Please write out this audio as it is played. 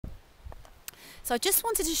So I just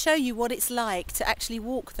wanted to show you what it's like to actually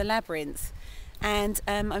walk the labyrinth. And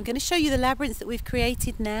I'm going to show you the labyrinth that we've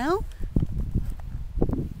created now.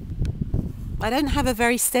 I don't have a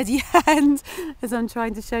very steady hand as I'm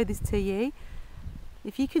trying to show this to you.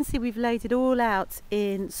 If you can see, we've laid it all out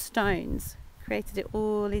in stones, created it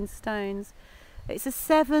all in stones. It's a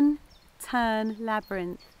 7-turn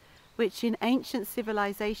labyrinth, which in ancient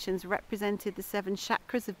civilizations represented the 7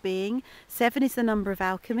 chakras of being. 7 is the number of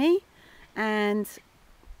alchemy. And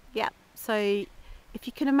yeah, so if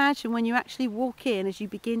you can imagine, when you actually walk in, as you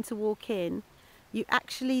begin to walk in, you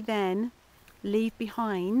actually then leave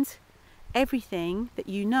behind everything that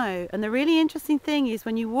you know. And the really interesting thing is,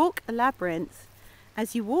 when you walk a labyrinth,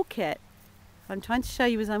 as you walk it, I'm trying to show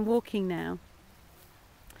you as I'm walking now,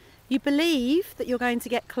 you believe that you're going to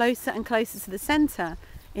get closer and closer to the center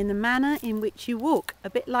in the manner in which you walk, a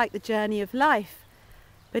bit like the journey of life.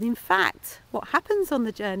 But in fact, what happens on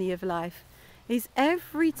the journey of life is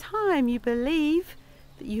every time you believe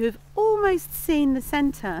that you have almost seen the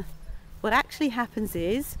center, what actually happens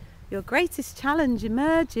is your greatest challenge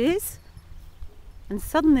emerges, and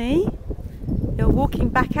suddenly you're walking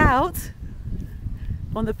back out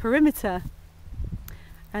on the perimeter.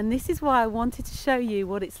 And this is why I wanted to show you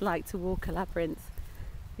what it's like to walk a labyrinth,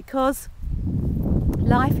 because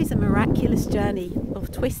life is a miraculous journey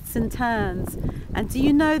of twists and turns. And do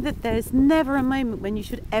you know that there's never a moment when you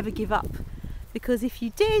should ever give up? Because if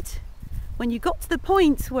you did, when you got to the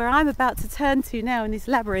point where I'm about to turn to now in this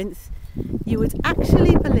labyrinth, you would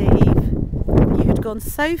actually believe that you had gone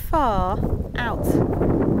so far out,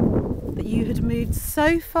 that you had moved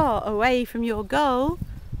so far away from your goal,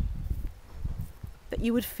 that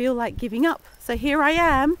you would feel like giving up. So here I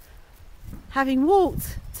am, having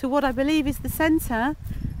walked to what I believe is the center,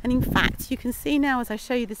 and in fact you can see now as I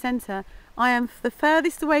show you the center, I am the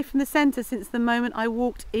furthest away from the center since the moment I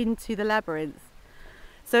walked into the labyrinth.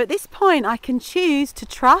 So at this point I can choose to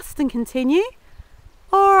trust and continue,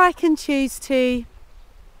 or I can choose to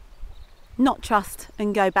not trust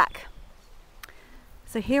and go back.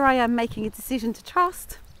 So here I am making a decision to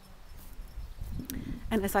trust,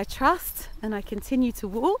 and as I trust and I continue to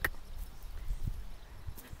walk,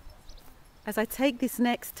 as I take this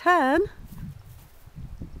next turn,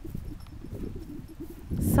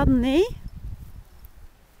 suddenly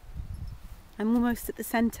I'm almost at the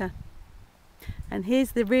center. And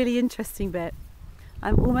here's the really interesting bit.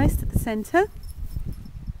 I'm almost at the center,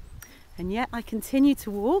 and yet I continue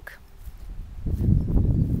to walk,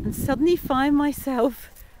 and suddenly find myself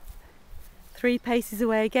 3 paces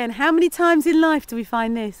away again. How many times in life do we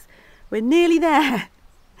find this? We're nearly there,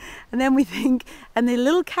 and then we think, and the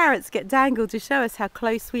little carrots get dangled to show us how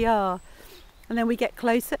close we are, and then we get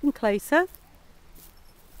closer and closer,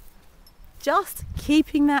 just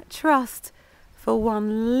keeping that trust for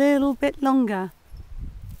one little bit longer.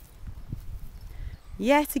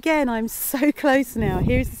 Yet again, I'm so close now.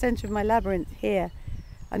 Here's the center of my labyrinth here.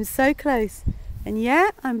 I'm so close, and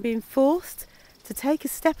yet I'm being forced to take a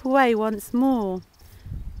step away once more,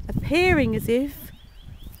 appearing as if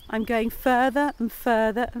I'm going further and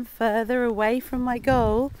further and further away from my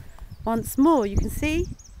goal once more. You can see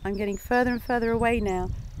I'm getting further and further away now.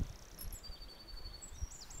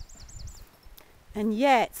 And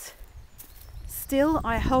yet, still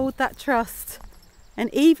I hold that trust.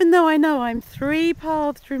 And even though I know I'm 3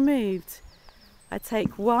 paths removed, I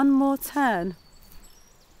take one more turn.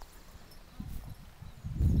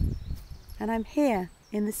 And I'm here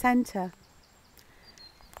in the center.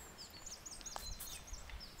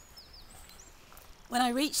 When I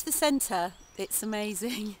reach the center, it's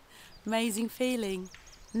amazing, amazing feeling.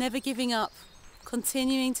 Never giving up,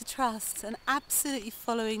 continuing to trust, and absolutely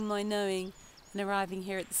following my knowing and arriving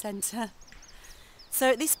here at the center. So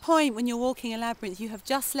at this point, when you're walking a labyrinth, you have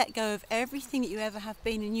just let go of everything that you ever have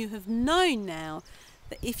been, and you have known now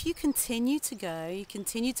that if you continue to go, you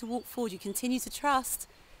continue to walk forward, you continue to trust,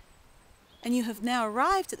 and you have now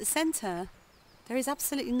arrived at the center, there is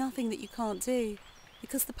absolutely nothing that you can't do,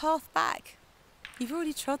 because the path back, you've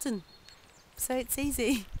already trodden. So it's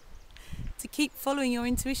easy to keep following your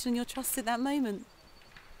intuition and your trust at that moment.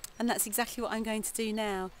 And that's exactly what I'm going to do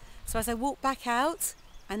now. So as I walk back out,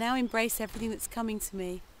 I now embrace everything that's coming to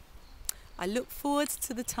me. I look forward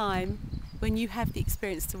to the time when you have the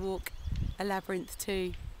experience to walk a labyrinth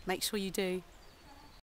too. Make sure you do.